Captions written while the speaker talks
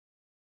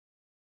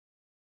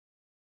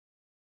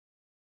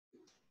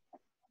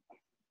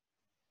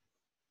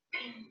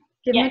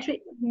Give him a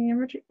treat. Give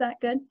him a treat. That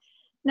good.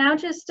 Now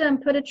just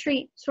put a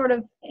treat sort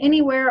of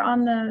anywhere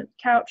on the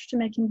couch to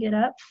make him get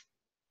up.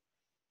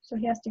 So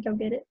he has to go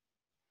get it.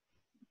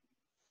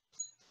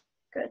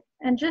 Good.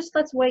 And just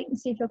let's wait and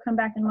see if he'll come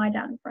back and lie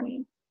down in front of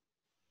you.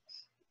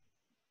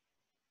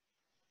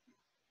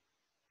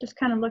 Just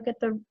kind of look at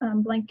the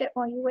blanket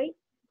while you wait.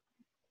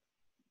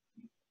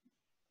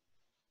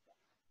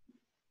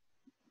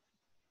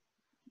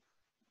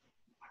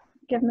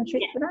 Give him a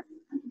treat for that.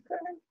 Good.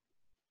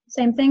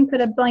 Same thing, put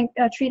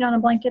a treat on a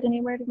blanket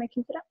anywhere to make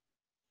him get up.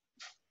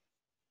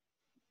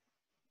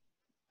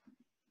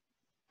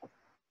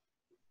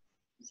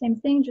 Same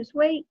thing, just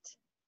wait.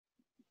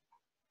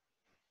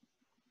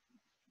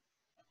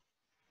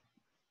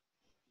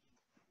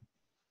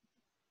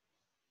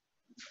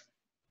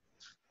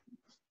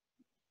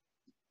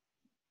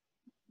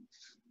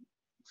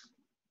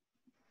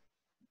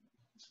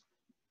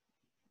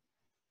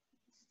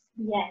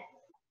 Yes.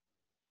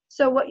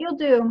 So what you'll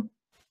do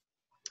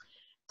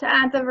to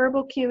add the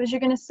verbal cue is you're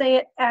going to say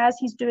it as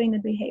he's doing the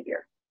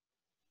behavior.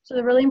 So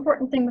the really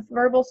important thing with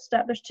verbal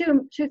stuff, there's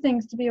two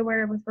things to be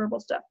aware of with verbal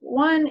stuff.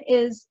 One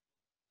is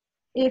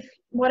if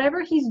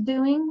whatever he's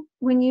doing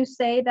when you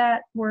say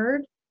that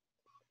word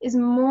is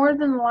more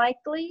than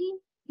likely,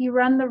 you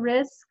run the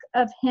risk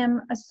of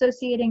him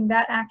associating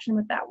that action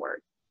with that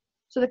word.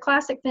 So the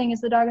classic thing is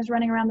the dog is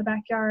running around the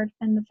backyard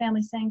and the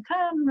family's saying,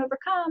 come, Rover,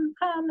 come,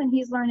 come, and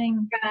he's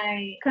learning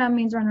come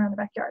means run around the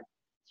backyard.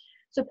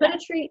 So put a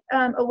treat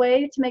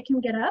away to make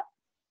him get up,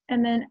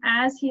 and then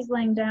as he's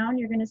laying down,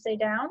 you're going to say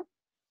down,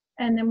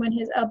 and then when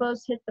his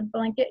elbows hit the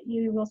blanket,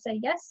 you will say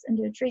yes and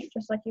do a treat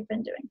just like you've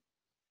been doing.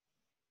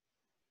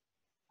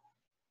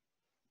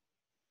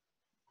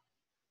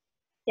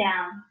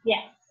 Down,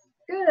 yes.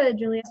 Good,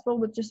 Julia.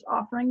 With just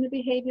offering the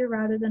behavior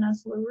rather than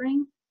us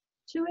luring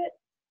to it.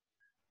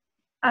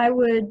 I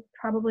would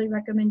probably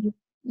recommend you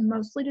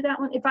mostly do that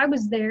one. If I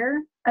was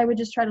there, I would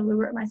just try to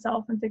lure it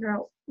myself and figure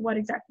out what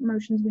exact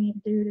motions we need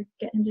to do to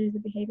get him to do the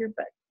behavior.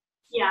 But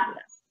yeah,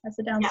 that's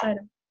the downside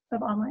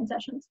of online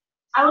sessions.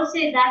 I would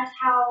say that's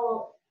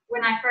how,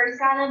 when I first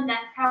got him,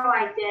 that's how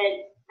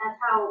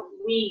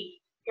we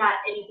got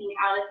anything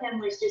out of him,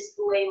 was just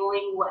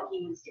labeling what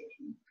he was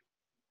doing.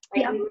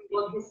 Like we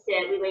labeled his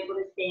sit, we labeled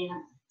his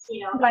dance,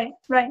 you know. Right,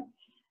 right.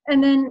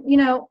 And then, you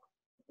know,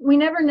 we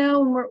never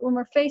know when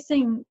we're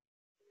facing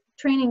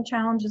training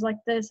challenges like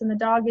this and the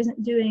dog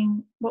isn't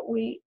doing what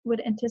we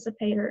would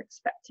anticipate or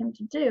expect him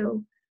to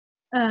do.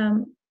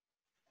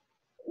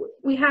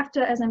 We have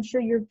to, as I'm sure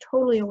you're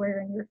totally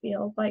aware in your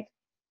field, like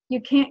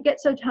you can't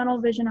get so tunnel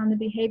vision on the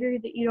behavior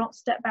that you don't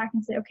step back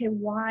and say, okay,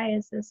 why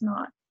is this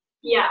not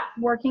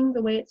working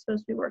the way it's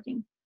supposed to be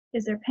working?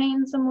 Is there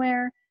pain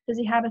somewhere? Does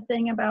he have a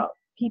thing about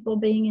people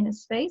being in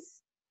his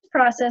space?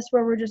 Process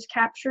where we're just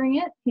capturing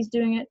it. He's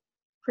doing it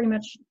pretty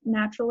much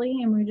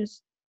naturally and we're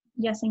just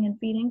yesing and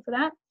feeding for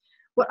that.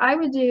 What I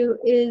would do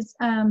is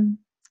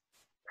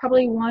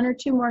probably 1 or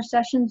 2 more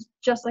sessions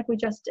just like we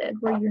just did,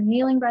 where you're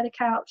kneeling by the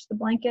couch, the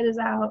blanket is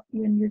out,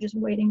 and you're just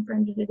waiting for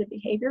him to do the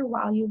behavior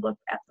while you look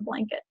at the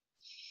blanket.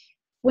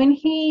 When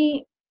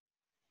he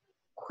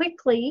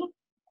quickly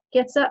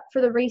gets up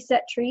for the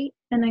reset treat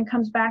and then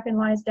comes back and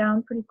lies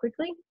down pretty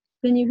quickly,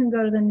 then you can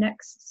go to the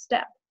next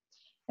step.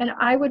 And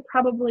I would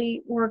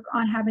probably work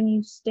on having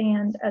you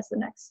stand as the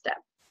next step.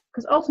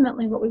 Because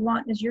ultimately what we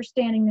want is you're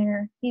standing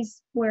there,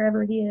 he's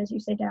wherever he is, you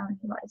say down,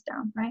 he lies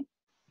down, right?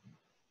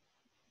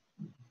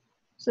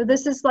 So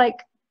this is like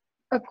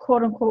a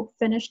quote unquote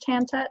finished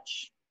hand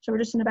touch. So we're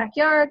just in the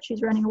backyard,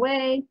 she's running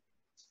away.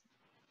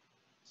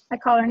 I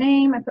call her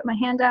name, I put my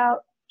hand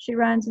out, she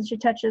runs and she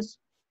touches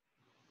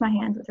my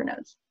hand with her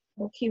nose.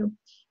 Little cue.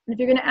 And if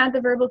you're gonna add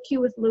the verbal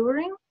cue with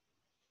luring,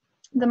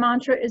 the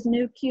mantra is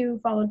new cue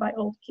followed by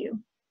old cue.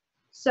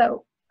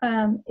 So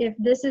if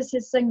this is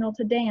his signal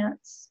to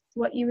dance,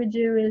 what you would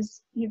do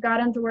is you got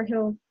him to where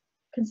he'll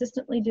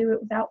consistently do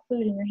it without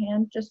food in your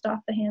hand, just off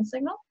the hand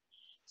signal.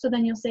 So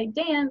then you'll say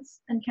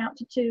dance and count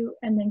to 2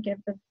 and then give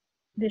the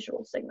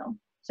visual signal.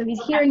 So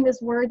he's hearing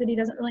this word that he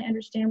doesn't really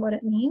understand what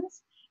it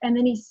means. And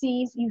then he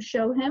sees you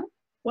show him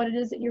what it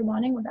is that you're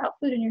wanting without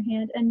food in your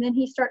hand. And then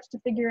he starts to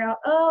figure out,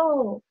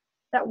 oh,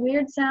 that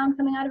weird sound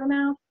coming out of her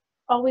mouth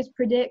always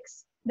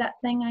predicts that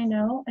thing I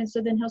know. And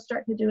so then he'll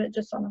start to do it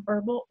just on the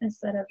verbal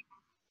instead of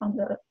on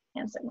the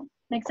hand signal.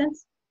 Make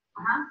sense?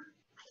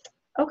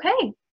 Uh-huh. Okay,